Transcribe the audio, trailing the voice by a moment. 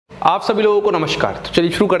आप सभी लोगों को नमस्कार। तो चलिए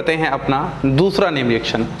शुरू करते हैं अपना दूसरा नेम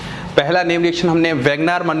रिएक्शन। पहला नेम रिएक्शन हमने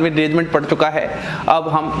वैगनार मनविन रिएरेंजमेंट पढ़ चुका है। अब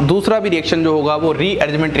हम दूसरा भी रिएक्शन जो होगा वो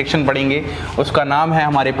रीअरेंजमेंट रिएक्शन पढ़ेंगे। उसका नाम है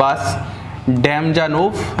हमारे पास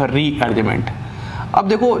डेमजानोव रीअरेंजमेंट। अब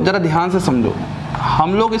देखो जरा ध्यान से समझो,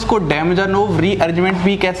 हम लोग इसको डेमजानोव रीअरेंजमेंट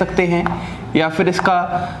भी कह सकते हैं या फिर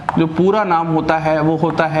इसका जो पूरा नाम होता है वो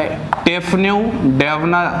होता है डेमजानोव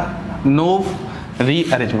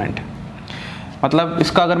रीअरेंजमेंट। मतलब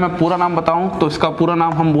इसका अगर मैं पूरा नाम बताऊं तो इसका पूरा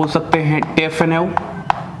नाम हम बोल सकते हैं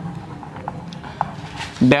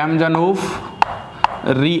डेमजानोव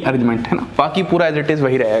रीअरेंजमेंट, है ना। बाकी पूरा एज इट इज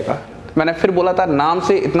वही रहेगा। मैंने फिर बोला था नाम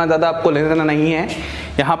से इतना ज़्यादा आपको लेना देना नहीं है।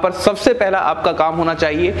 यहाँ पर सबसे पहला आपका काम होना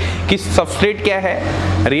चाहिए कि सबस्ट्रेट क्या है,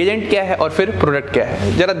 रिएजेंट क्या है और फिर प्रोडक्ट क्या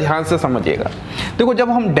है। जरा ध्यान से समझिएगा। देखो जब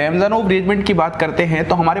हम डेमजानोव रिएरेंजमेंट की बात करते हैं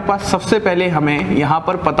तो हमारे पास सबसे पहले हमें यहाँ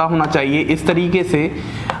पर पता होना चाहिए, इस तरीके से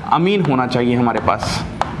अमीन होना चाहिए हमारे पास।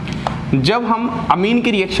 जब हम अमीन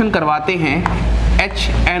की रिएक्शन करवाते हैं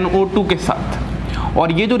HNO2 के साथ,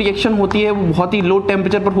 और ये जो रिएक्शन होती है वो बहुत ही लो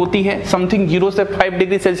टेम्परेचर पर होती है, समथिंग 0 से 5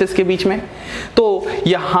 डिग्री सेल्सियस के बीच में। तो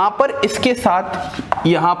यहाँ पर इसके साथ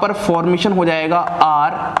यहाँ पर फॉर्मेशन हो जाएगा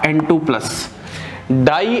RN2+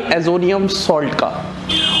 डाईएजोनियम सॉल्ट का।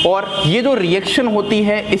 और ये जो रिएक्शन होती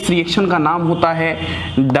है इस रिएक्शन का नाम होता है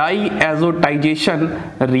डाईएजोटाइजेशन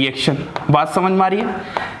रिएक्शन। बात समझ में आ रही है?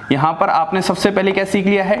 यहाँ पर आपने सबसे पहले क्या सीख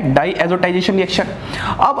लिया है, डाईएजोटाइजेशन रिएक्शन।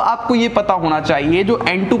 अब आपको ये पता होना चाहिए जो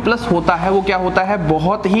N2+ होता है वो क्या होता है,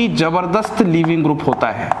 बहुत ही जबरदस्त लीविंग ग्रुप होता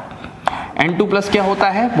है। N2+ क्या होता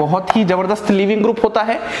है, बहुत ही जबरदस्त लीविंग ग्रुप होता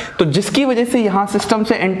है। तो जिसकी वजह से यहाँ सिस्टम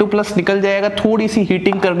से N2+ निकल जाएगा थोड़ी सी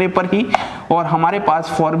हीटिंग करने पर ही, और हमारे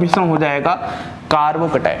पास फॉर्मेशन हो जाएगा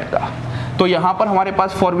कार्बोकैटायन का। तो यहाँ पर हमारे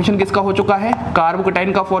पास फॉर्मेशन किसका हो चुका है,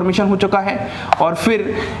 कार्बोकैटायन का फॉर्मेशन हो चुका है। और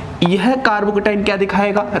फिर यह कार्बोकैटायन क्या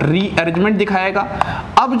दिखाएगा, रीअरेंजमेंट दिखाएगा।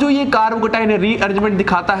 अब जो ये कार्बोकैटायन रीअरेंजमेंट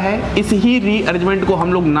दिखाता है, इस ही रीअरेंजमेंट को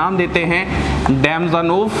हम लोग नाम देते हैं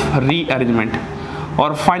डेमजानोव रीअरेंजमेंट।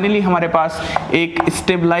 और फाइनली हमारे पास एक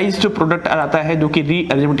स्टेबलाइज्ड प्रोडक्ट आता है जो कि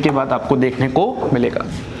रीअरेंजमेंट के बाद आपको देखने को मिलेगा।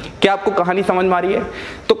 क्या आपको कहानी समझ में आ रही है?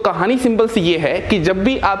 तो कहानी सिंपल सी ये है कि जब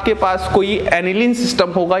भी आपके पास कोई एनिलीन सिस्टम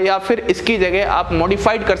होगा या फिर इसकी जगह आप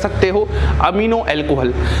मॉडिफाइड कर सकते हो अमीनो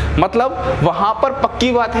अल्कोहल, मतलब वहां पर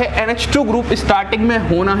पक्की बात है NH2 ग्रुप स्टार्टिंग में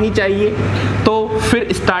होना ही चाहिए। तो फिर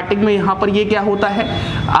स्टार्टिंग में यहाँ पर ये क्या होता है,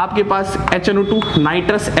 आपके पास HNO2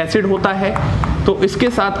 नाइट्रस एसिड होता है। तो इसके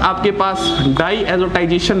साथ आपके पास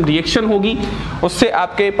डाईएजोटाइजेशन रिएक्शन होगी, उससे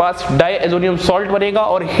आपके पास डाईएजोनियम सॉल्ट बनेगा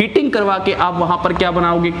और हीटिंग करवा के आप वहां पर क्या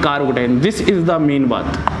बनाओगे, carbocation. This is the main बात,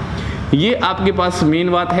 ये आपके पास मेन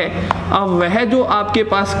बात है। अब वह जो आपके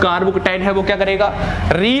पास कार्बोकैटायन है वो क्या करेगा,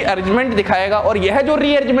 रीअरेंजमेंट दिखाएगा। और यह जो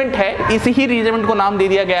रीअरेंजमेंट है, इसी ही रीअरेंजमेंट को नाम दे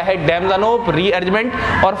दिया गया है डेमजानोव रीअरेंजमेंट।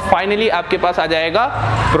 और फाइनली आपके पास आ जाएगा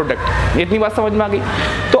प्रोडक्ट। इतनी बात समझ में आ गई?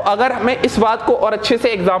 तो अगर मैं इस बात को और अच्छे से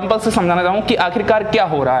एग्जाम्पल से समझाना चाहूँ कि आखिरकार क्या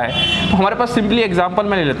हो रहा है, तो हमारे पास सिंपली एग्जाम्पल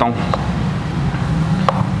मैं ले लेता हूँ।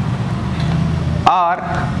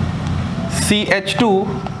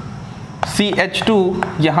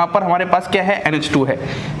 CH2 यहाँ पर हमारे पास क्या है, NH2 है।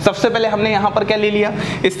 सबसे पहले हमने यहाँ पर क्या ले लिया,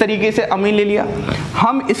 इस तरीके से अमीन ले लिया।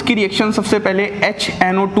 हम इसकी रिएक्शन सबसे पहले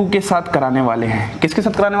HNO2 के साथ कराने वाले हैं। किसके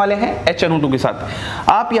साथ कराने वाले हैं, HNO2 के साथ।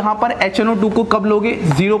 आप यहाँ पर HNO2 को कब लोगे,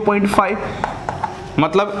 0.5,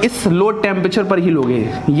 मतलब इस लो टेम्परेचर पर ही लोगे।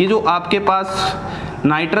 ये जो आपके पास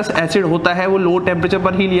नाइट्रस एसिड होता है वो लो टेम्परेचर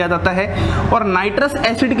पर ही लिया जाता है। और नाइट्रस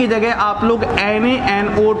एसिड की जगह आप लोग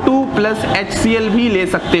NaNO2+ HCl भी ले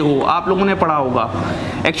सकते हो। आप लोगों ने पढ़ा होगा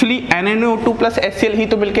एक्चुअली NaNO2+ HCl ही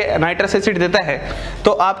तो मिलके नाइट्रस एसिड देता है।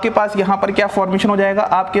 तो आपके पास यहाँ पर क्या फॉर्मेशन हो जाएगा,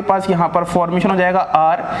 आपके पास यहाँ पर फॉर्मेशन हो जाएगा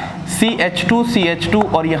RCH2CH2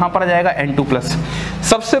 और यहाँ पर आ जाएगा N2+।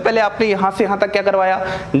 सबसे पहले आपने यहाँ से यहाँ तक क्या करवाया,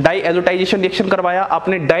 डाईएजोटाइजेशन रिएक्शन करवाया,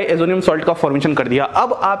 आपने डाईएजोनियम सॉल्ट का फॉर्मेशन कर दिया।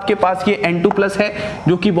 अब आपके पास ये N2+ है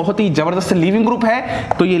जो कि बहुत ही जबरदस्त लीविंग ग्रुप है।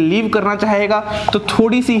 तो ये लीव करना चाहेगा तो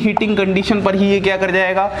थोड़ी सी हीटिंग कंडीशन पर ही ये क्या कर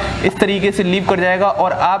जाएगा, इस तरीके से लीव कर जाएगा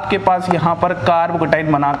और आपके पास यहाँ पर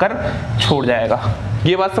कार्बोकैटायन बनाकर छोड़ जाएगा।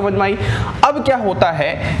 ये बात समझ में आई? अब क्या होता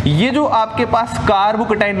है, ये जो आपके पास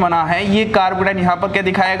कार्बोकैटायन बना है, ये कार्बोकैटायन यहाँ पर क्या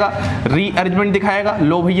दिखाएगा, रीअरेंजमेंट दिखाएगा।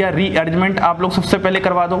 लो भैया रीअरेंजमेंट आप लोग सबसे पहले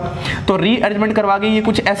करवा दो। तो रीअरेंजमेंट करवा के ये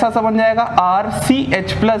कुछ ऐसा सा बन जाएगा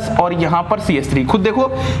RCH+ और यहाँ पर CH3। खुद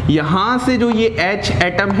देखो यहाँ से जो ये H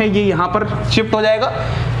एटम है ये यहाँ पर शिफ्ट हो जाएगा,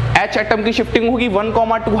 H एटम की शिफ्टिंग होगी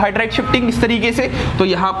 1,2 हाइड्राइड शिफ्टिंग इस तरीके से, तो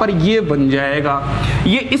यहाँ पर ये बन जाएगा।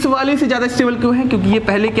 ये इस वाले से ज़्यादा स्टेबल क्यों है? क्योंकि ये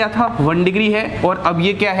पहले क्या था 1 डिग्री है और अब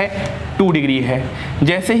ये क्या है 2 डिग्री है।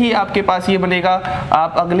 जैसे ही आपके पास ये बनेगा,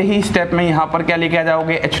 आप अगले ही स्टेप में यहाँ पर क्या लेके आ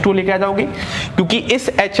जाओगे, H2 लेके आ जाओगे, क्योंकि इस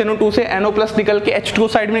HNO2 से NO प्लस निकल के H2O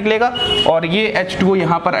साइड में निकलेगा और ये H2O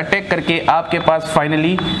यहाँ पर अटैक करके आपके पास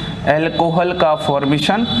फाइनली एल्कोहल का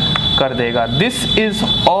फॉर्मेशन कर देगा। This is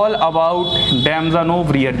all about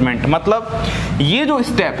डेमजानोव rearrangement. मतलब ये जो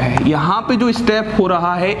स्टेप है, यहाँ पे जो स्टेप हो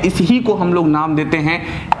रहा है, इसी को हम लोग नाम देते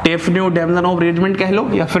हैं टेफनियो-डेमजानोव रीअरेंजमेंट कह लो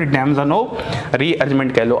या फिर डेमजानोव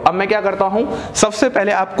रीअरेंजमेंट कह लो। अब मैं क्या करता हूँ, सबसे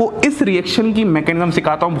पहले आपको इस रिएक्शन की मैकेनिज्म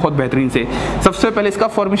सिखाता हूँ बहुत बेहतरीन से। सबसे पहले इसका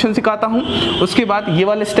फॉर्मेशन सिखाता हूँ, उसके बाद ये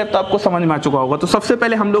वाले स्टेप तो आपको समझ में आ चुका होगा। तो सबसे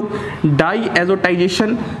पहले हम लोग डाई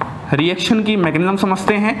एजोटाइजेशन रिएक्शन की मैकेनिज्म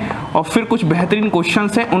समझते हैं और फिर कुछ बेहतरीन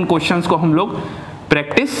क्वेश्चंस हैं, उन क्वेश्चंस को हम लोग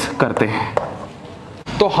प्रैक्टिस करते हैं।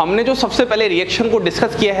 तो हमने जो सबसे पहले रिएक्शन को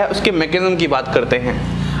डिस्कस किया है उसके मैकेनिज्म की बात करते हैं।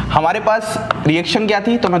 हमारे पास रिएक्शन क्या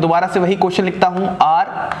थी, तो मैं दोबारा से वही क्वेश्चन लिखता हूं,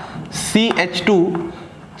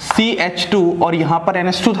 RCH2 और यहां पर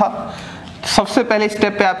NH2 था। सबसे पहले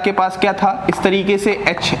स्टेप पे आपके पास क्या था, इस तरीके से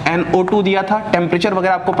HNO2 दिया था। टेम्परेचर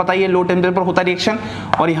वगैरह आपको पता ही है, लो टेम्परेचर पर होता रिएक्शन,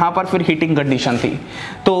 और यहाँ पर फिर हीटिंग कंडीशन थी।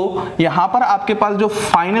 तो यहाँ पर आपके पास जो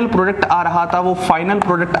फाइनल प्रोडक्ट आ रहा था, वो फाइनल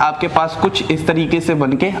प्रोडक्ट आपके पास कुछ इस तरीके से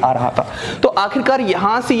बन के आ रहा था। तो आखिरकार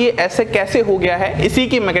यहाँ से ये ऐसे कैसे हो गया है, इसी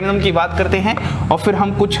की मैकेनिज्म की बात करते हैं और फिर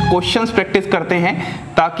हम कुछ क्वेश्चंस प्रैक्टिस करते हैं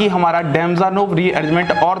ताकि हमारा डेमजानोव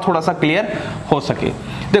रीअरेंजमेंट और थोड़ा सा क्लियर हो सके।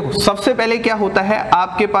 देखो सबसे पहले क्या होता है,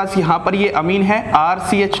 आपके पास यहाँ पर ये अमीन है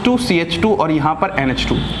RCH2 CH2 और यहाँ पर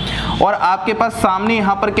NH2, और आपके पास सामने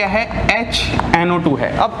यहाँ पर क्या है HNO2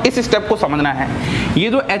 है। अब इस स्टेप को समझना है। ये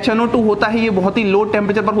जो HNO2 होता है ये बहुत ही लो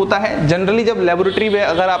टेम्परेचर पर होता है। जनरली जब लेबोरेटरी में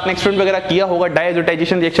अगर आपने एक्सपेरिमेंट वगैरह किया होगा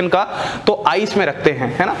डायजोटाइजेशन रिएक्शन का, तो आइस में रखते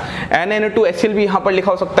हैं, है ना। NaNO2HCl भी यहाँ पर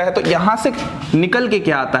लिखा हो सकता है। तो यहाँ से निकल के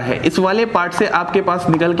क्या आता है, इस वाले पार्ट से आपके पास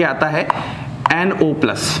निकल के आता है NO+।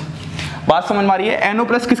 बात समझ में आ रही है।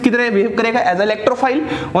 NO+ किसकी तरह बिहेव करेगा, एज इलेक्ट्रोफाइल,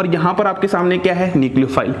 और यहाँ पर आपके सामने क्या है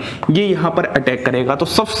न्यूक्लियोफाइल, ये यहाँ पर अटैक करेगा। तो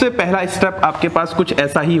सबसे पहला स्टेप आपके पास कुछ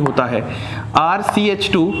ऐसा ही होता है,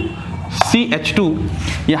 RCH2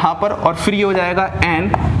 यहाँ पर, और फिर ये हो जाएगा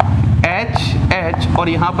NHH और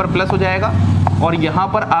यहाँ पर प्लस हो जाएगा, और यहाँ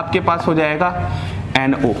पर आपके पास हो जाएगा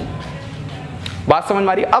NO। बात समझ में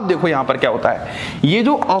आ रही है। अब देखो यहाँ पर क्या होता है, ये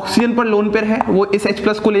जो ऑक्सीजन पर लोन पेयर है वो इस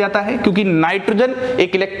H+ को ले जाता है, क्योंकि नाइट्रोजन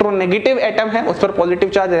एक इलेक्ट्रोनेगेटिव एटम है, उस पर पॉजिटिव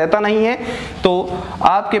चार्ज रहता नहीं है। तो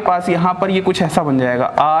आपके पास यहाँ पर ये कुछ ऐसा बन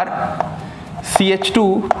जाएगा,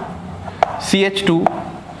 RCH2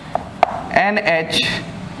 NH,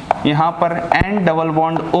 यहाँ पर N डबल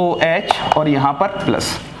बॉन्ड OH और यहाँ पर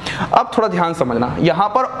प्लस। अब थोड़ा ध्यान समझना, यहाँ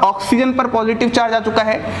पर ऑक्सीजन पर पॉजिटिव चार्ज आ चुका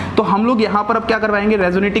है, तो हम लोग यहाँ पर अब क्या करवाएंगे,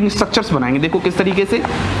 रेजोनेटिंग स्ट्रक्चर्स बनाएंगे। देखो किस तरीके से,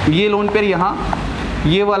 ये लोन पेयर यहाँ,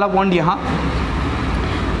 ये वाला बॉन्ड यहाँ,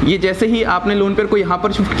 ये जैसे ही आपने लोन पेयर को यहाँ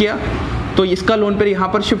पर शिफ्ट किया तो इसका लोन पेयर यहाँ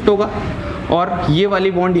पर शिफ्ट होगा और ये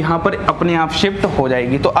वाली बॉन्ड यहाँ पर अपने आप शिफ्ट हो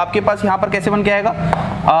जाएगी। तो आपके पास यहाँ पर कैसे बन के आएगा,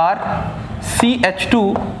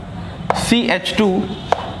 RCH2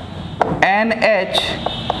 NH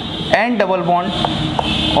N double bond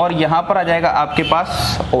और यहाँ पर आ जाएगा आपके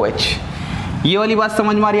पास OH। ये वाली बात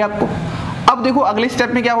समझ में आ रही है आपको। अब देखो अगले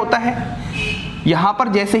स्टेप में क्या होता है, यहाँ पर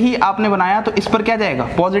जैसे ही आपने बनाया तो इस पर क्या जाएगा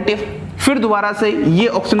पॉजिटिव, फिर दोबारा से ये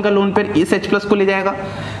ऑक्सीजन का लोन पेयर इस H+ को ले जाएगा।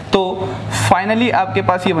 तो फाइनली आपके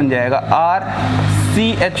पास ये बन जाएगा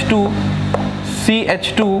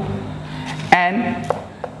RCH2 N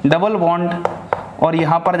डबल बॉन्ड और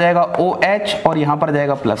यहाँ पर जाएगा OH और यहाँ पर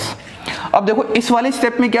जाएगा प्लस। अब देखो इस वाले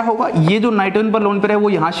स्टेप में क्या होगा, ये जो नाइट्रोजन पर लोन पेयर है वो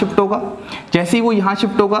यहाँ शिफ्ट होगा। जैसे ही वो यहाँ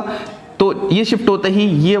शिफ्ट होगा तो ये शिफ्ट होते ही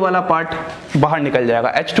ये वाला पार्ट बाहर निकल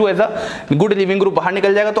जाएगा, H2 as a good leaving group बाहर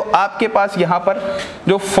निकल जाएगा। तो आपके पास यहाँ पर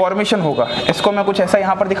जो फॉर्मेशन होगा, इसको मैं कुछ ऐसा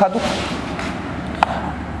यहाँ पर दिखा दूं,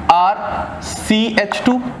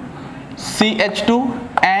 RCH2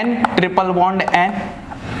 N triple bond N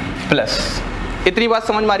plus. इतनी बात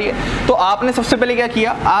समझ में आ रही है। तो आपने सबसे पहले क्या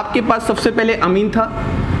किया, आपके पास सबसे पहले अमीन था,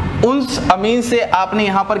 उस अमीन से आपने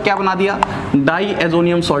यहाँ पर क्या बना दिया, डाई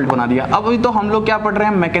एजोनियम सॉल्ट बना दिया। अब अभी तो हम लोग क्या पढ़ रहे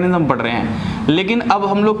हैं, मैकेनिज्म पढ़ रहे हैं, लेकिन अब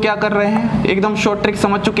हम लोग क्या कर रहे हैं, एकदम शॉर्ट ट्रिक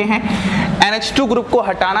समझ चुके हैं। NH2 ग्रुप को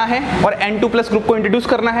हटाना है और N2+ ग्रुप को इंट्रोड्यूस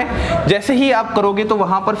करना है। जैसे ही आप करोगे तो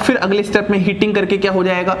वहां पर फिर अगले स्टेप में हीटिंग करके क्या हो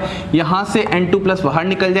जाएगा, यहाँ से N2+ बाहर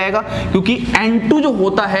निकल जाएगा, क्योंकि N2 जो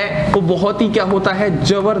होता है वो बहुत ही क्या होता है,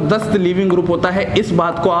 जबरदस्त लिविंग ग्रुप होता है। इस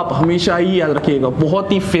बात को आप हमेशा ही याद रखिएगा,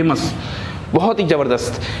 बहुत ही फेमस, बहुत ही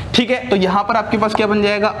जबरदस्त। ठीक है, तो यहाँ पर आपके पास क्या बन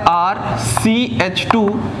जाएगा, RCH2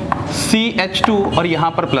 और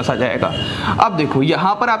यहाँ पर प्लस आ जाएगा। अब देखो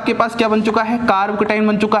यहाँ पर आपके पास क्या बन चुका है, कार्बोकेटाइन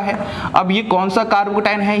बन चुका है। अब ये कौन सा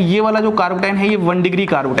कार्बोकेटाइन है, ये वाला जो कार्बोकेटाइन है ये 1 डिग्री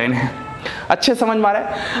कार्बोकेटाइन है। अच्छे समझ में आ रहा है।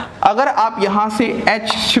 अगर आप यहाँ से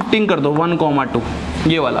H शिफ्टिंग कर दो 1,2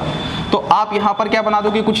 ये वाला, तो आप यहाँ पर क्या बना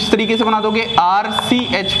दोगे, कुछ इस तरीके से बना दोगे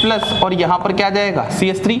RCH+ और यहाँ पर क्या आ जाएगा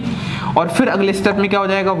CH3, और फिर अगले स्टेप में क्या हो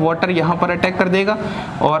जाएगा, वाटर यहाँ पर अटैक कर देगा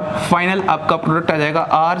और फाइनल आपका प्रोडक्ट आ जाएगा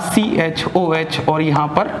RCHOH और यहाँ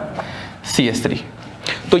पर CH3।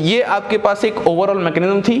 तो ये आपके पास एक ओवरऑल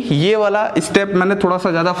मैकेनिज्म थी। ये वाला स्टेप मैंने थोड़ा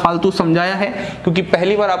सा ज्यादा फालतू समझाया है क्योंकि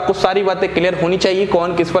पहली बार आपको सारी बातें क्लियर होनी चाहिए,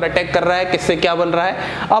 कौन किस पर अटैक कर रहा है, किससे क्या बन रहा है।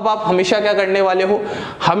 अब आप हमेशा क्या करने वाले हो,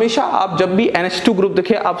 हमेशा आप जब भी NH2 ग्रुप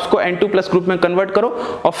दिखे आप उसको N2+ ग्रुप में कन्वर्ट करो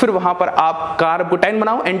और फिर वहां पर आप कार्बोकेटाइन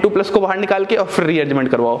बनाओ, N2+ को बाहर निकाल के और फिर रीअरेंजमेंट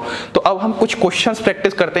करवाओ। तो अब हम कुछ क्वेश्चंस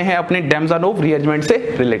प्रैक्टिस करते हैं अपने डेमजानोव रीअरेंजमेंट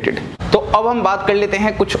से रिलेटेड। तो अब हम बात कर लेते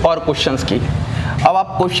हैं कुछ और क्वेश्चंस की। अब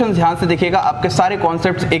आप क्वेश्चन ध्यान से देखिएगा, आपके सारे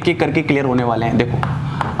कॉन्सेप्ट्स एक एक करके क्लियर होने वाले हैं। देखो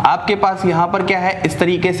आपके पास यहाँ पर क्या है, इस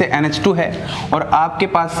तरीके से NH2 है और आपके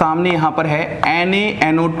पास सामने यहाँ पर है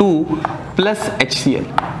NaNO2 + HCl।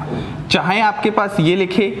 चाहे आपके पास ये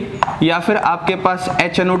लिखे या फिर आपके पास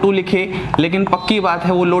HNO2 लिखे, लेकिन पक्की बात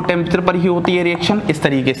है वो लो टेम्परेचर पर ही होती है रिएक्शन इस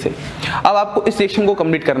तरीके से। अब आपको इस रिएक्शन को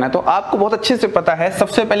कंप्लीट करना है तो आपको बहुत अच्छे से पता है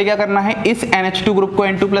सबसे पहले क्या करना है, इस NH2 ग्रुप को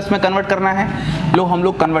N2+ में कन्वर्ट करना है। लो हम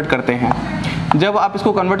लोग कन्वर्ट करते हैं। जब आप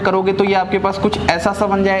इसको कन्वर्ट करोगे तो ये आपके पास कुछ ऐसा सा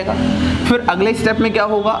बन जाएगा। फिर अगले स्टेप में क्या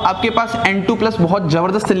होगा, आपके पास N2+ बहुत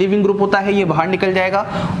जबरदस्त लिविंग ग्रुप होता है, ये बाहर निकल जाएगा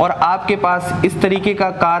और आपके पास इस तरीके का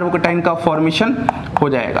कार्बोकेटाइन का फॉर्मेशन हो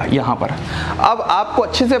जाएगा यहाँ पर। अब आपको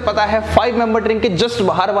अच्छे से पता है 5 मेंबर रिंग के जस्ट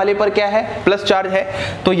बाहर वाले पर क्या है, प्लस चार्ज है,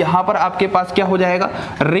 तो यहाँ पर आपके पास क्या हो जाएगा,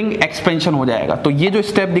 रिंग एक्सपेंशन हो जाएगा। तो ये जो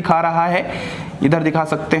स्टेप दिखा रहा है, इधर दिखा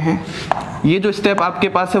सकते हैं, ये जो स्टेप आपके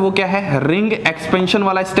पास है वो क्या है, रिंग एक्सपेंशन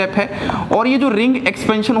वाला स्टेप है। और ये जो रिंग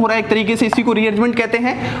एक्सपेंशन हो रहा है एक तरीके से इसी को रीअरेंजमेंट कहते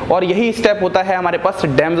हैं और यही स्टेप होता है हमारे पास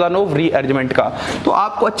डेमजानोव रीअरेंजमेंट का। तो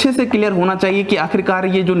आपको अच्छे से क्लियर होना चाहिए कि आखिरकार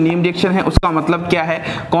ये जो नेम रिएक्शन है उसका मतलब क्या है,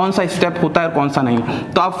 कौन सा स्टेप होता है और कौन सा नहीं।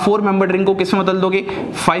 तो आप 4 मेंबर रिंग को किस में बदल दोगे,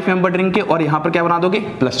 5 मेंबर रिंग के, और यहाँ पर क्या बना दोगे,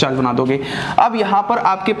 प्लस चार्ज बना दोगे। अब यहाँ पर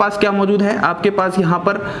आपके पास क्या मौजूद है, आपके पास यहाँ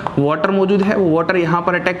पर वाटर मौजूद है, वो वाटर यहाँ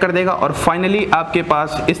पर अटैक कर देगा और फाइनली आपके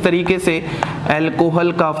पास इस तरीके से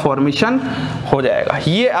अल्कोहल का फॉर्मेशन हो जाएगा।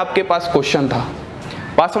 ये आपके पास क्वेश्चन था।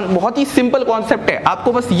 बहुत ही सिंपल कॉन्सेप्ट है,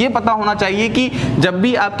 आपको बस ये पता होना चाहिए कि जब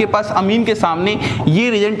भी आपके पास अमीन के सामने ये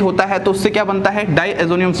रिएजेंट होता है तो उससे क्या बनता है,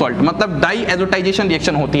 डाईएजोनियम सॉल्ट, मतलब डाईएजोटाइजेशन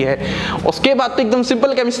रिएक्शन होती है। उसके बाद तो एकदम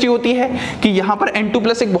सिंपल केमिस्ट्री होती है कि यहाँ पर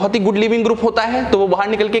N2+ एक बहुत ही गुड लिविंग ग्रुप होता है तो वो बाहर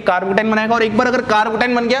निकल के कार्बोकेटाइन बनाएगा, और एक बार अगर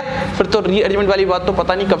कार्बोकेटाइन बन गया फिर तो रीअरेंजमेंट वाली बात तो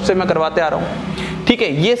पता नहीं कब से मैं करवाते आ रहा हूँ। ठीक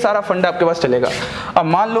है, ये सारा फंडा आपके पास चलेगा। अब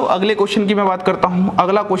मान लो अगले क्वेश्चन की मैं बात करता हूँ।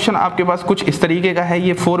 अगला क्वेश्चन आपके पास कुछ इस तरीके का है,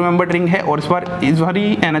 ये 4 मेंबर रिंग है और इस बार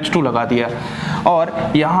ही NH2 लगा दिया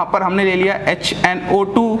और यहाँ पर हमने ले लिया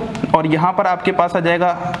HNO2 और यहाँ पर आपके पास आ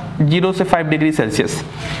जाएगा 0 से 5 डिग्री सेल्सियस।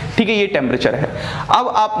 ठीक है, ये टेम्परेचर है। अब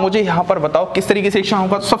आप मुझे यहाँ पर बताओ किस तरीके से रिएक्शन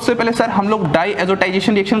होगा। तो सबसे पहले सर हम लोग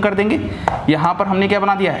डाईएजोटाइजेशन रिएक्शन कर देंगे। यहाँ पर हमने क्या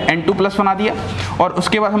बना दिया, N2+ बना दिया और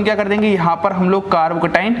उसके बाद हम क्या कर देंगे, यहाँ पर हम लोग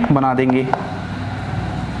कार्बोकेटाइन बना देंगे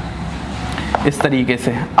इस तरीके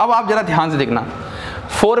से। अब आप जरा ध्यान से देखना,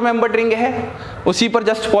 4 मेंबर रिंग है, उसी पर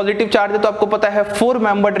जस्ट पॉजिटिव चार्ज है, तो आपको पता है 4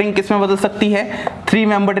 मेंबर रिंग किस में बदल सकती है, 3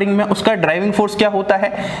 मेंबर रिंग में। उसका ड्राइविंग फोर्स क्या होता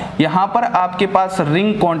है, यहाँ पर आपके पास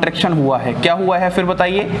रिंग कॉन्ट्रैक्शन हुआ है, क्या हुआ है फिर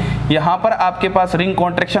बताइए, यहाँ पर आपके पास रिंग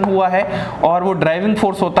कॉन्ट्रैक्शन हुआ है और वो ड्राइविंग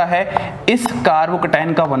फोर्स होता है इस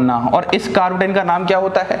कार्बोकेटाइन का बनना, और इस कार्बोकेटाइन का नाम क्या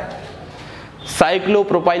होता है,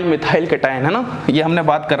 साइक्लोप्रोपाइल मिथाइल कैटायन, है ना, ये हमने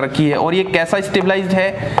बात कर रखी है। और ये कैसा स्टेबलाइज्ड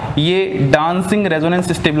है, ये डांसिंग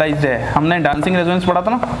रेजोनेंस स्टेबलाइज्ड है। हमने डांसिंग रेजोनेंस पढ़ा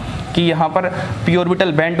था ना कि यहाँ पर पी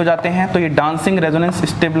ऑर्बिटल बेंड हो जाते हैं, तो ये डांसिंग रेजोनेंस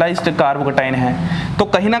स्टेबलाइज्ड कार्बोकेटाइन है। तो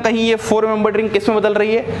कहीं ना कहीं ये 4 मेंबर रिंग किस में बदल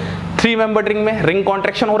रही है, 3 मेंबर रिंग में रिंग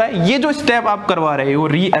कॉन्ट्रैक्शन हो रहा है। ये जो स्टेप आप करवा रहे हो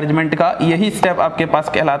रीअरेंजमेंट का, यही स्टेप आपके पास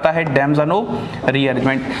कहलाता है डेमजानोव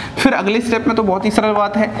रीअरेंजमेंट। फिर अगले स्टेप में तो बहुत ही सरल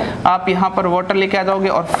बात है, आप यहाँ पर वाटर लेके आ जाओगे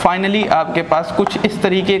और फाइनली आपके पास कुछ इस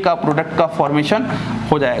तरीके का प्रोडक्ट का फॉर्मेशन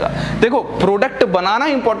हो जाएगा। देखो प्रोडक्ट बनाना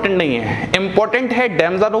इंपॉर्टेंट नहीं है, इंपॉर्टेंट है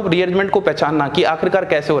डेमजानोव रीअरेंजमेंट को पहचानना कि आखिरकार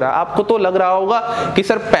कैसे हो रहा है। आपको तो लग रहा होगा कि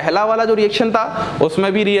सर पहला वाला जो रिएक्शन था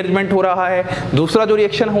उसमें भी रीअरेंजमेंट हो रहा है, दूसरा जो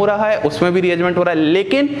रिएक्शन हो रहा है उसमें भी रीअरेंजमेंट हो रहा है,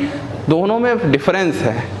 लेकिन दोनों में डिफरेंस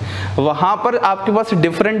है। वहां पर आपके पास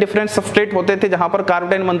डिफरेंट सबस्ट्रेट होते थे जहां पर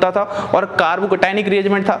कार्बोकेटाइन बनता था और कार्बोकेटाइनिक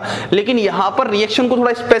रिएरेंजमेंट था, लेकिन यहां पर रिएक्शन को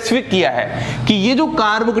थोड़ा स्पेसिफिक किया है कि ये जो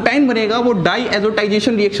कार्बोकेटाइन बनेगा वो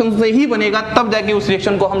डाईएजोटाइजेशन रिएक्शन से ही बनेगा, तब जाके उस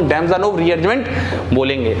रिएक्शन को हम डेमजानोव रीअरेंजमेंट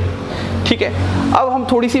बोलेंगे। ठीक है, अब हम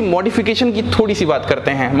थोड़ी सी मॉडिफिकेशन की थोड़ी सी बात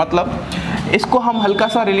करते हैं, मतलब इसको हम हल्का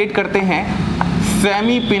सा रिलेट करते हैं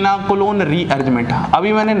सेमी पिनाकोलोन रीअरेंजमेंट।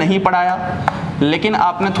 अभी मैंने नहीं पढ़ाया, लेकिन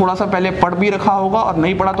आपने थोड़ा सा पहले पढ़ भी रखा होगा, और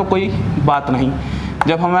नहीं पढ़ा तो कोई बात नहीं,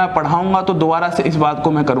 जब मैं पढ़ाऊंगा तो दोबारा से इस बात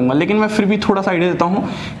को मैं करूंगा, लेकिन मैं फिर भी थोड़ा सा आइडिया देता हूं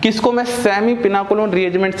कि इसको मैं सेमी पिनाकोलोन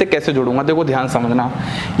रीअरेंजमेंट से कैसे जोड़ूंगा। देखो ध्यान समझना,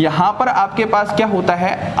 यहाँ पर आपके पास क्या होता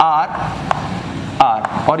है R,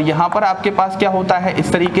 और यहाँ पर आपके पास क्या होता है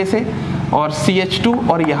इस तरीके से, और CH2,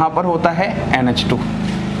 और यहाँ पर होता है NH2।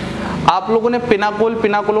 आप लोगों ने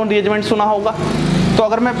पिनाकोलोन रीअरेंजमेंट सुना होगा, तो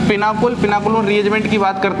अगर मैं पिनाकोलोन रीअरेंजमेंट की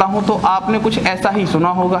बात करता हूं तो आपने कुछ ऐसा ही सुना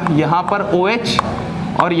होगा। यहाँ पर OH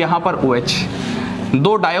और यहाँ पर OH,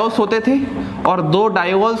 दो डायोल्स होते थे, और दो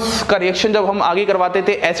डायोल्स का रिएक्शन जब हम आगे करवाते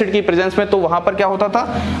थे एसिड की प्रेजेंस में, तो वहां पर क्या होता था,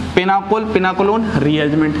 पिनाकोलोन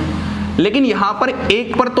रीअरेंजमेंट। लेकिन यहाँ पर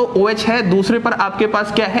एक पर तो OH है, दूसरे पर आपके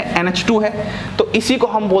पास क्या है, NH2 है, तो इसी को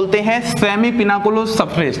हम बोलते हैं सेमी पिनाकोलोन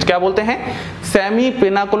सबस्ट्रेट। क्या बोलते हैं, सेमी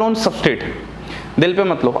पिनाकोलोन सबस्ट्रेट। दिल पे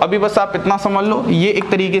मत लो, अभी बस आप इतना समझ लो, ये एक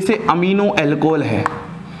तरीके से अमीनो एल्कोहल है,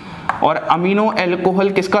 और अमीनो एल्कोहल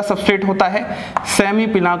किसका सबस्ट्रेट होता है, सेमी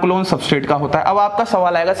पिनाकोलोन सबस्ट्रेट का होता है। अब आपका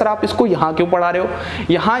सवाल आएगा, सर आप इसको यहाँ क्यों पढ़ा रहे हो?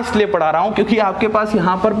 यहाँ इसलिए पढ़ा रहा हूँ क्योंकि आपके पास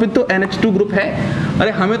यहाँ पर भी तो NH2 ग्रुप है,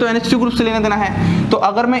 अरे हमें तो NH2 ग्रुप से लेना देना है। तो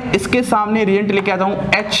अगर मैं इसके सामने रिएजेंट लेके आता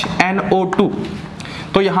हूँ HNO2,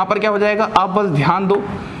 तो यहाँ पर क्या हो जाएगा, आप बस ध्यान दो,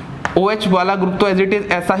 OH वाला ग्रुप तो एज इट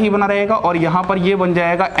इज ऐसा ही बना रहेगा, और यहाँ पर ये बन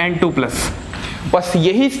जाएगा N2+। बस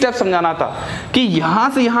यही स्टेप समझाना था कि यहां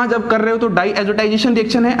से यहां जब कर रहे हो तो डाई एजोटाइजेशन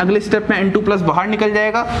रिएक्शन है, अगले स्टेप में N2+ बाहर निकल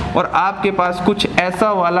जाएगा, और आपके पास कुछ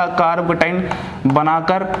ऐसा वाला कार्बोकेटाइन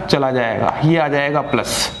बनाकर चला जाएगा, ये आ जाएगा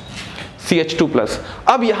प्लस, CH2+।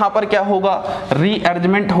 अब यहां पर क्या होगा,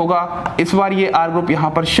 रीअरेंजमेंट होगा, इस बार ये R ग्रुप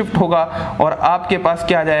यहां पर शिफ्ट होगा, और आपके पास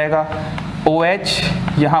क्या आ जाएगा, OH,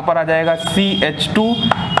 यहां पर आ जाएगा CH2,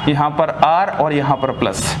 यहां पर R, और यहां पर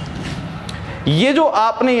प्लस। ये जो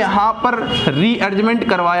आपने यहाँ पर रीअरेंजमेंट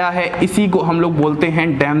करवाया है, इसी को हम लोग बोलते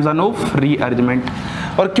हैं डेमजानोव रीअरेंजमेंट।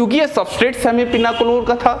 और क्योंकि ये सबस्ट्रेट सेमी पिनाकोलोन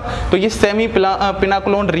का था, तो ये सेमी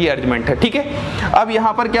पिनाकोलोन रीअरेंजमेंट है, ठीक है। अब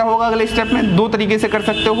यहाँ पर क्या होगा, अगले स्टेप में दो तरीके से कर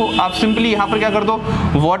सकते हो आप। सिंपली यहाँ पर क्या कर दो,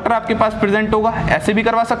 वाटर आपके पास प्रेजेंट होगा, ऐसे भी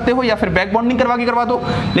करवा सकते हो, या फिर बैक बॉन्डिंग करवा के करवा दो,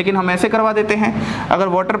 लेकिन हम ऐसे करवा देते हैं। अगर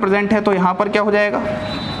वाटर प्रेजेंट है तो यहाँ पर क्या हो जाएगा,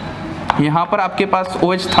 यहाँ पर आपके पास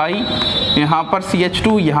OH था ही, यहाँ पर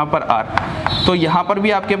CH2, यहाँ पर R, तो यहाँ पर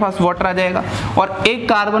भी आपके पास वाटर आ जाएगा। और एक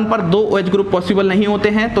कार्बन पर दो OH ग्रुप पॉसिबल नहीं होते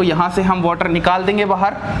हैं, तो यहाँ से हम वाटर निकाल देंगे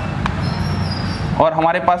बाहर, और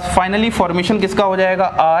हमारे पास फाइनली फॉर्मेशन किसका हो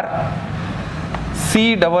जाएगा, R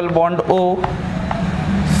C+O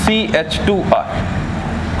CH2R,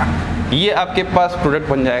 ये आपके पास प्रोडक्ट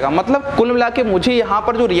बन जाएगा। मतलब कुल मिला के मुझे यहाँ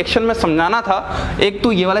पर जो रिएक्शन में समझाना था, एक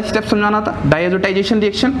तो ये वाला स्टेप समझाना था, डायजोटाइजेशन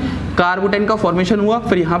रिएक्शन, कार्बोटाइन का फॉर्मेशन हुआ,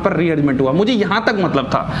 फिर यहाँ पर रीअरेंजमेंट हुआ, मुझे यहाँ तक मतलब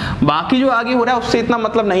था। बाकी जो आगे हो रहा है उससे इतना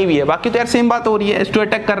मतलब नहीं भी है, बाकी तो यार सेम बात हो रही है, H2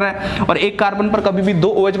 अटैक कर रहा है, और एक कार्बन पर कभी भी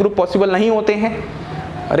दो OH ग्रुप पॉसिबल नहीं होते हैं,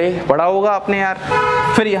 अरे पढ़ा होगा आपने यार।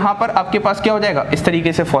 फिर यहाँ पर आपके पास क्या हो जाएगा, इस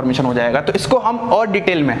तरीके से फॉर्मेशन हो जाएगा। तो इसको हम और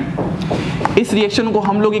डिटेल में, इस रिएक्शन को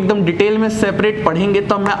हम लोग एकदम डिटेल में सेपरेट पढ़ेंगे,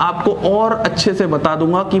 तब मैं आपको और अच्छे से बता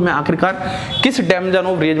दूंगा कि मैं आखिरकार किस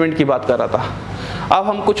डेमजानोव रिएरेंजमेंट की बात कर रहा था। अब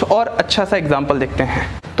हम कुछ और अच्छा सा एग्जांपल देखते हैं।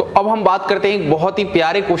 तो अब हम बात करते हैं एक बहुत ही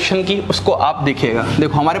प्यारे क्वेश्चन की, उसको आप देखिएगा।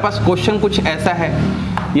 देखो हमारे पास क्वेश्चन कुछ ऐसा है,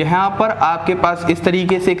 यहाँ पर आपके पास इस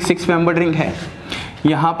तरीके से एक 6 मेंबर्ड रिंग है,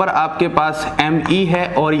 यहाँ पर आपके पास Me है,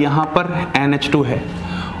 और यहाँ पर NH2 है,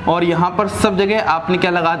 और यहाँ पर सब जगह आपने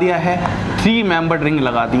क्या लगा दिया है, 3 मेंबर्ड रिंग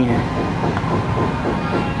लगा दी है,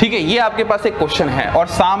 ठीक है। ये आपके पास एक क्वेश्चन है, और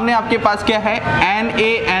सामने आपके पास क्या है,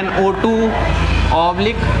 NaNO2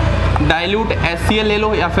 डाइल्यूट HCl ले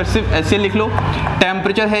लो, या फिर सिर्फ HCl लिख लो,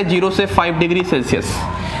 टेम्परेचर है 0 से 5 डिग्री सेल्सियस।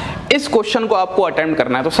 इस क्वेश्चन को आपको अटेम्प्ट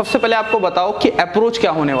करना है, तो सबसे पहले आपको बताओ कि अप्रोच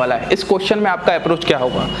क्या होने वाला है, इस क्वेश्चन में आपका अप्रोच क्या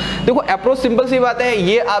होगा। देखो अप्रोच सिंपल सी बात है,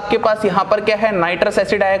 ये आपके पास यहाँ पर क्या है, नाइट्रस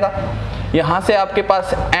एसिड आएगा, यहाँ से आपके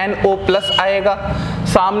पास NO+ आएगा,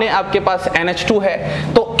 सामने आपके पास NH2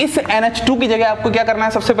 है, तो इस NH2 की जगह आपको क्या करना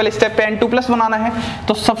है, सबसे पहले स्टेप पे N2+ बनाना है।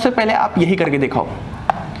 तो सबसे पहले आप यही करके दिखाओ।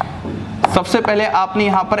 सबसे पहले आपने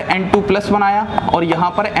यहाँ पर N2+ बनाया, और यहाँ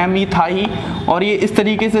पर Me था ही, और ये इस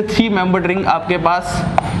तरीके से 3 मेंबर्ड रिंग आपके पास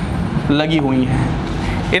लगी हुई है।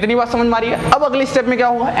 इतनी बात समझ में आ रही है। अब अगले स्टेप में क्या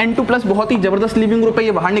होगा, N2+ बहुत ही जबरदस्त लीविंग ग्रुप है,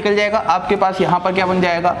 ये बाहर निकल जाएगा, आपके पास यहाँ पर क्या बन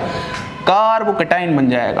जाएगा, कार्बोकेटाइन बन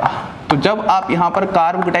जाएगा। तो जब आप यहाँ पर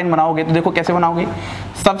कार्बोकेटाइन बनाओगे तो देखो कैसे बनाओगे,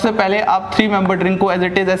 सबसे पहले आप 3 मेंबर्ड रिंग को एज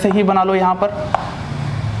इट इज ऐसे ही बना लो। यहाँ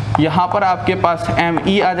पर आपके पास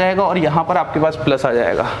Me आ जाएगा, और यहाँ पर आपके पास प्लस आ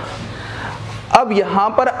जाएगा। अब यहाँ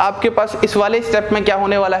पर आपके पास इस वाले स्टेप में क्या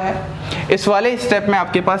होने वाला है, इस वाले स्टेप में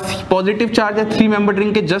आपके पास पॉजिटिव चार्ज है, 3 मेंबर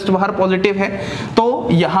रिंग के जस्ट बाहर पॉजिटिव है, तो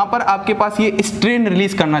यहाँ पर आपके पास ये स्ट्रेन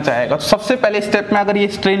रिलीज करना चाहेगा। तो सबसे पहले स्टेप में अगर ये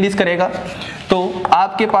स्ट्रेन रिलीज करेगा तो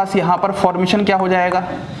आपके पास यहाँ पर फॉर्मेशन क्या हो जाएगा,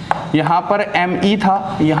 यहाँ पर Me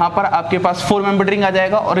था, यहाँ पर आपके पास 4 मेंबर रिंग आ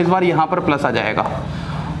जाएगा और इस बार यहाँ पर प्लस आ जाएगा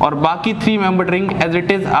और बाकी 3 member ring as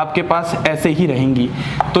it is आपके पास ऐसे ही रहेंगी।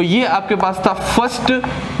 तो ये आपके पास था फर्स्ट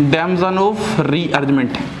डेमजानोव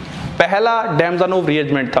रीअरेंजमेंट, पहला डेमजानोव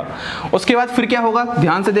रीअरेंजमेंट था। उसके बाद फिर क्या होगा,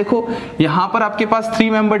 ध्यान से देखो, यहाँ पर आपके पास 3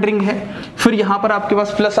 मेंबर रिंग है, फिर यहाँ पर आपके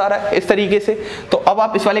पास प्लस आ रहा है इस तरीके से। तो अब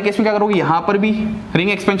आप इस वाले केस में क्या करोगे, यहाँ पर भी रिंग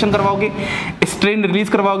एक्सपेंशन करवाओगे, स्ट्रेन रिलीज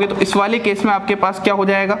करवाओगे। तो इस वाले केस में आपके पास क्या हो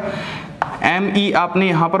जाएगा, Me आपने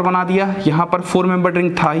यहाँ पर बना दिया, यहाँ पर 4 मेंबर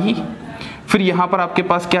रिंग था ही, फिर यहाँ पर आपके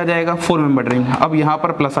पास क्या आ जाएगा 4 मेंबर रिंग, अब यहाँ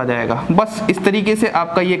पर प्लस आ जाएगा। बस इस तरीके से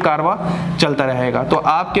आपका ये कारवा चलता रहेगा। तो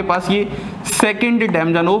आपके पास ये सेकंड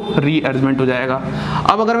डेमजानोव रीअरेंजमेंट हो जाएगा।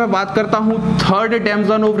 अब अगर मैं बात करता हूँ थर्ड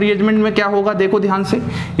डेमजानोव रीअरेंजमेंट में क्या होगा, देखो ध्यान से,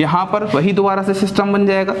 यहाँ पर वही दोबारा से सिस्टम बन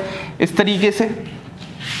जाएगा इस तरीके से,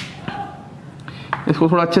 इसको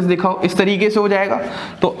थोड़ा अच्छे से दिखाओ, इस तरीके से हो जाएगा।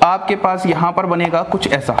 तो आपके पास यहाँ पर बनेगा कुछ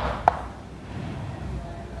ऐसा,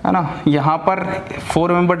 है ना, यहाँ पर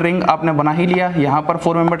 4 मेंबर रिंग आपने बना ही लिया, यहाँ पर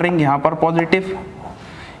 4 मेंबर रिंग, यहाँ पर पॉजिटिव,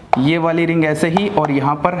 ये वाली रिंग ऐसे ही, और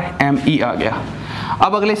यहाँ पर Me आ गया।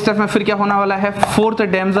 अब अगले स्टेप में फिर क्या होने वाला है, फोर्थ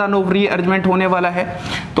डेमजानोव रीअरेंजमेंट होने वाला है।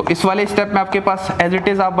 तो इस वाले स्टेप में आपके पास एज इट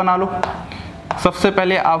इज आप बना लो, सबसे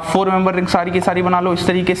पहले आप 4 मेंबर रिंग सारी की सारी बना लो इस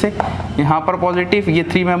तरीके से, यहाँ पर पॉजिटिव, ये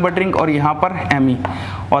 3 मेंबर रिंग और यहाँ पर Me,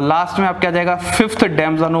 और लास्ट में आप क्या जाएगा फिफ्थ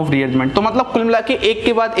डेमजानोव रीअरेंजमेंट। तो मतलब कुल मिला के एक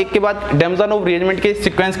के बाद डेमजानोव रीअरेंजमेंट के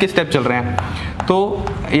सीक्वेंस के स्टेप चल रहे हैं। तो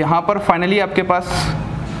यहाँ पर फाइनली आपके पास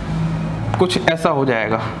कुछ ऐसा हो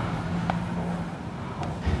जाएगा,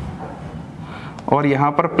 और यहाँ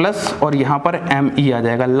पर प्लस और यहाँ पर Me आ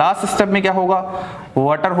जाएगा। लास्ट स्टेप में क्या होगा,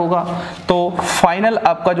 वाटर होगा। तो फाइनल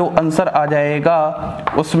आपका जो आंसर आ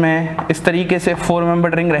जाएगा उसमें इस तरीके से 4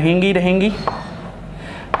 मेंबर रिंग रहेंगी,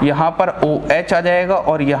 यहाँ पर OH आ जाएगा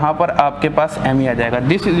और यहाँ पर आपके पास Me आ जाएगा।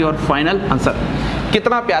 This is your final answer.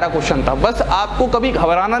 कितना प्यारा क्वेश्चन था। बस आपको कभी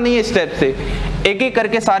घबराना नहीं है, स्टेप से एक एक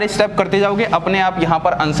करके सारे स्टेप करते जाओगे, अपने आप यहाँ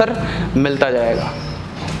पर आंसर मिलता जाएगा।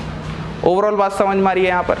 ओवरऑल बात समझ में आ रही है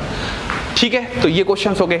यहाँ पर, ठीक है। तो ये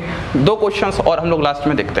क्वेश्चंस हो गए, 2 क्वेश्चंस और हम लोग लास्ट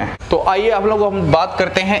में देखते हैं। तो आइए हम बात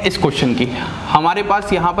करते हैं इस क्वेश्चन की। हमारे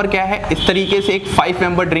पास यहाँ पर क्या है, इस तरीके से एक 5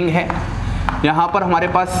 मेंबर रिंग है, यहाँ पर हमारे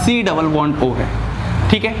पास C डबल बॉन्ड O है,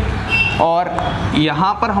 ठीक है, और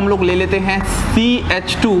यहाँ पर हम लोग ले लेते हैं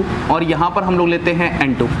CH2 और यहाँ पर हम लोग लेते हैं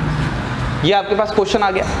N2। ये आपके पास क्वेश्चन आ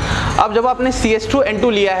गया। अब जब आपने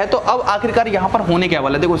CH2N2 लिया है तो अब आखिरकार यहाँ पर होने क्या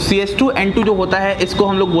वाला है, देखो CH2N2 जो होता है इसको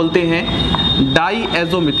हम लोग बोलते हैं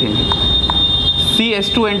डाईएजोमीथेन।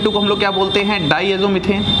 CH2N2 को हम लोग क्या बोलते हैं,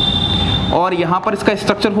 डाईएजोमीथेन, और यहाँ पर इसका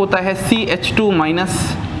स्ट्रक्चर होता है CH2 minus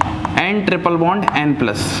N triple bond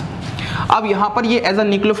N+। अब यहाँ पर ये एज अ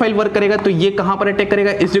न्यूक्लियोफाइल वर्क करेगा, तो ये कहाँ पर अटैक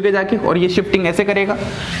करेगा, इस जगह जाके, और ये शिफ्टिंग ऐसे करेगा।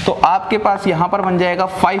 तो आपके पास यहाँ पर बन जाएगा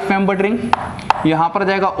 5 मेंबर रिंग, यहाँ पर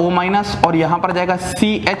जाएगा O- और यहाँ पर जाएगा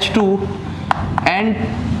CH2 N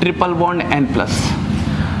triple bond N+।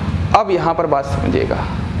 अब यहाँ पर बात समझिएगा,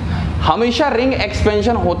 हमेशा रिंग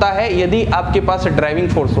एक्सपेंशन होता है यदि आपके पास ड्राइविंग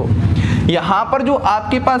फोर्स हो। यहाँ पर जो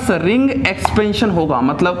आपके पास रिंग एक्सपेंशन होगा,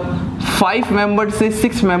 मतलब 5 मेंबर से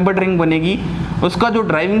 6 मेंबर रिंग बनेगी, उसका जो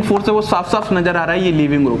ड्राइविंग फोर्स है वो साफ साफ नजर आ रहा है, ये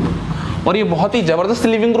लीविंग ग्रुप, और ये बहुत ही जबरदस्त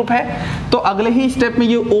लिविंग ग्रुप है। तो अगले ही स्टेप में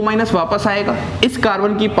ये O- वापस आएगा, इस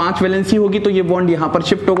कार्बन की 5 वैलेंसी होगी, तो ये बॉन्ड यहाँ पर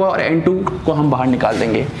शिफ्ट होगा और N2 को हम बाहर निकाल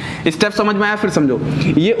देंगे। स्टेप समझ में आया, फिर समझो,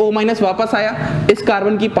 ये O- वापस आया, इस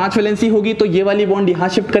कार्बन की 5 वैलेंसी होगी, तो ये वाली बॉन्ड यहाँ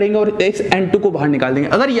शिफ्ट करेंगे और इस N2 को बाहर निकाल देंगे।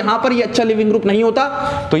 अगर यहाँ पर ये अच्छा लिविंग ग्रुप नहीं होता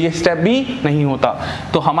तो ये स्टेप भी नहीं होता।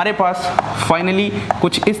 तो हमारे पास फाइनली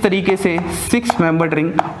कुछ इस तरीके से 6 मेंबर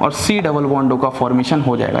रिंग और C डबल बॉन्डों का फॉर्मेशन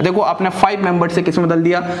हो जाएगा। देखो आपने 5 मेंबर से किस में बदल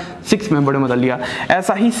दिया, 6 मेंबर में बदल दिया।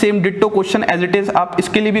 ऐसा ही same ditto question as it is आप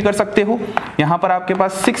इसके लिए भी कर सकते हो। यहाँ पर आपके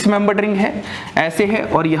पास 6 मेंबर रिंग है, ऐसे है,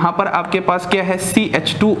 और यहाँ पर आपके पास क्या है,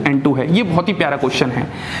 CH2N2 है। ये बहुत ही प्यारा क्वेश्चन है।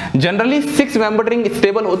 जनरली 6 मेंबर रिंग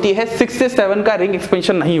स्टेबल होती है, 6 से 7 का रिंग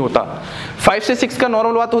एक्सपेंशन नहीं होता। 5 से 6 का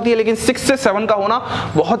नॉर्मल बात होती है, लेकिन 6 से 7 का होना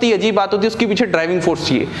बहुत ही अजीब बात होती है, उसके पीछे ड्राइविंग फोर्स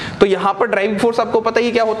चाहिए। तो यहाँ पर ड्राइविंग फोर्स आपको पता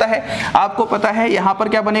ही क्या होता है, आपको पता है यहाँ पर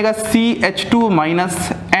क्या बनेगा, CH2 minus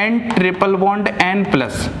N triple bond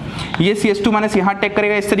N+। ये CH2 माइनस यहाँ अटैक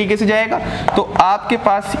करेगा, इस तरीके से जाएगा। तो आपके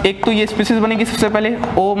पास एक तो ये स्पीशीज बनेगी, सबसे पहले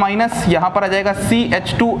O- यहाँ पर आ जाएगा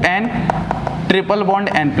CH2N ट्रिपल बॉन्ड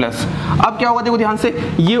N+। अब क्या होगा, देखो ध्यान से,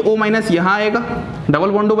 ये O- यहाँ आएगा, डबल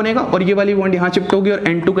बॉन्ड बनेगा और ये वाली बॉन्ड यहाँ शिफ्ट होगी और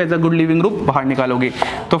N2 का as a good leaving group बाहर निकालोगे।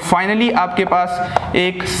 तो फाइनली आपके पास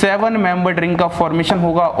एक 7 मेंबर्ड रिंग का फॉर्मेशन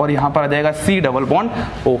होगा और यहाँ पर आ जाएगा C डबल बॉन्ड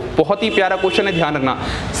O। बहुत ही प्यारा क्वेश्चन है, ध्यान रखना।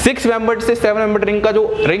 6 मेंबर्ड से 7 मेंबर्ड रिंग का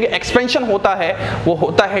जो रिंग एक्सपेंशन होता है वो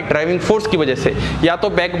होता है ड्राइविंग फोर्स की वजह से, या तो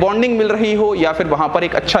बैक बॉन्डिंग मिल रही हो या फिर वहां पर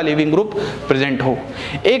एक अच्छा लिविंग ग्रुप प्रेजेंट हो।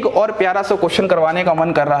 एक और प्यारा सा क्वेश्चन करवाने का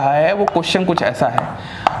मन कर रहा है, वो क्वेश्चन कुछ ऐसा है।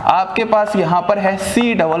 आपके पास यहाँ पर है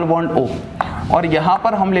C डबल बॉन्ड O और यहाँ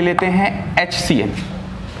पर हम ले लेते हैं HCl,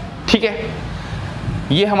 ठीक है,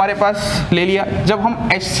 ये हमारे पास ले लिया। जब हम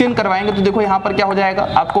HCl करवाएंगे तो देखो यहाँ पर क्या हो जाएगा,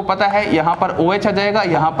 आपको पता है यहाँ पर OH आ जाएगा,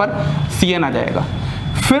 यहाँ पर CN आ जाएगा।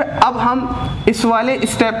 फिर अब हम इस वाले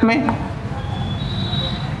स्टेप में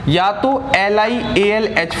या तो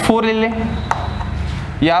LiAlH4 ले लें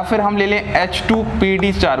या फिर हम ले लें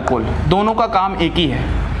H2PD चारकोल। दोनों का काम एक ही है,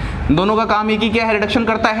 दोनों का काम एक ही क्या है, रिडक्शन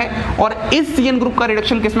करता है। और इस CN ग्रुप का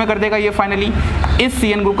रिडक्शन किस में कर देगा ये, फाइनली इस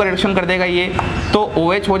CN ग्रुप का रिडक्शन कर देगा ये, तो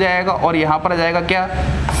OH हो जाएगा और यहाँ पर आ जाएगा क्या,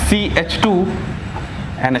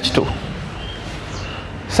 CH2NH2।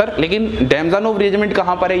 सर लेकिन डेमजानोव रिएरेंजमेंट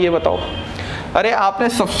कहाँ पर है ये बताओ। अरे आपने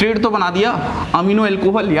सबस्ट्रेट तो बना दिया अमीनो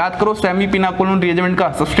एल्कोहल, याद करो सेमी पिनाकोलोन रिएरेंजमेंट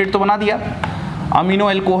का सबस्ट्रेट तो बना दिया अमीनो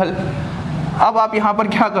एल्कोहल। अब आप यहाँ पर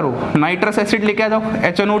क्या करो, नाइट्रस एसिड लेके आ जाओ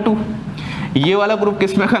HNO2, ये वाला ग्रुप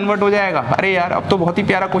किस में कन्वर्ट हो जाएगा। अरे यार अब तो बहुत ही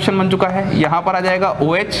प्यारा क्वेश्चन बन चुका है। यहाँ पर आ जाएगा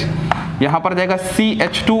OH, यहाँ पर आ जाएगा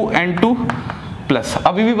CH2N2 प्लस।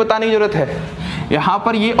 अभी भी बताने की जरूरत है, यहाँ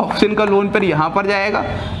पर ये ऑप्शन का लोन पर यहाँ पर जाएगा,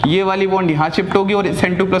 ये वाली बॉन्ड यहाँ शिफ्ट होगी और इस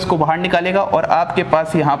N2 प्लस को बाहर निकालेगा और आपके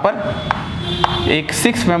पास यहाँ पर एक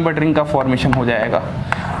 6 मेंबर्ड रिंग का फॉर्मेशन हो जाएगा।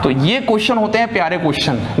 तो ये क्वेश्चन होते हैं प्यारे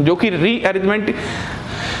क्वेश्चन, जो कि रीअरेंजमेंट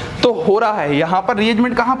तो हो रहा है। यहाँ पर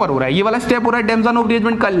रीअरेंजमेंट कहाँ पर हो रहा है, ये वाला स्टेप हो रहा है डेमजानोव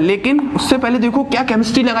रीअरेंजमेंट का। लेकिन उससे पहले देखो क्या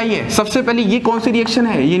केमिस्ट्री लगाई है। सबसे पहले ये कौन सी रिएक्शन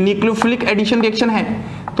है, ये न्यूक्लियोफिलिक एडिशन रिएक्शन है,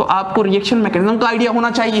 तो आपको रिएक्शन मैकेनिज्म का आइडिया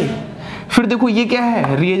होना चाहिए। फिर देखो ये क्या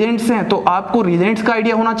है, रिएजेंट्स हैं, तो आपको रिएजेंट्स का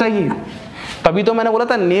आइडिया होना चाहिए। तभी तो मैंने बोला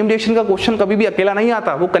था नेम रिएक्शन का क्वेश्चन कभी भी अकेला नहीं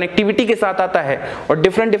आता, वो कनेक्टिविटी के साथ आता है और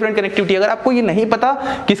डिफरेंट कनेक्टिविटी। अगर आपको ये नहीं पता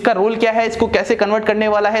कि इसका रोल क्या है, इसको कैसे कन्वर्ट करने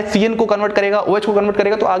वाला है, CN को कन्वर्ट करेगा, OH को कन्वर्ट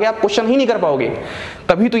करेगा, तो आगे आप क्वेश्चन ही नहीं कर पाओगे।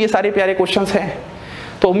 तभी तो ये सारे प्यारे क्वेश्चंस हैं।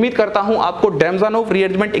 तो उम्मीद करता हूं आपको डेमजानोव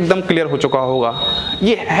रीअरेंजमेंट एकदम क्लियर हो चुका होगा।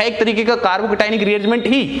 ये है एक तरीके का कार्बोकेटाइनिक रीअरेंजमेंट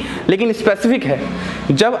ही, लेकिन स्पेसिफिक है।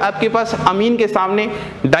 जब आपके पास अमीन के सामने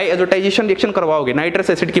डाईएजोटाइजेशन रिएक्शन करवाओगे नाइट्रस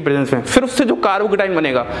एसिड की प्रेजेंस में, फिर उससे जो कार्बोकेटाइन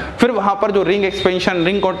बनेगा, फिर वहां पर जो रिंग एक्सपेंशन,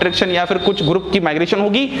 रिंग कॉन्ट्रैक्शन या फिर कुछ ग्रुप की माइग्रेशन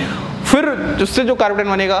होगी, फिर उससे जो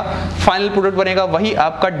कार्बोकेटाइन बनेगा, फाइनल प्रोडक्ट बनेगा, वही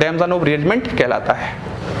आपका डेमजानोव रीअरेंजमेंट कहलाता है।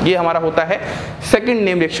 ये हमारा होता है सेकंड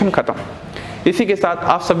नेम रिएक्शन खत्म। इसी के साथ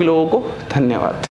आप सभी लोगों को धन्यवाद।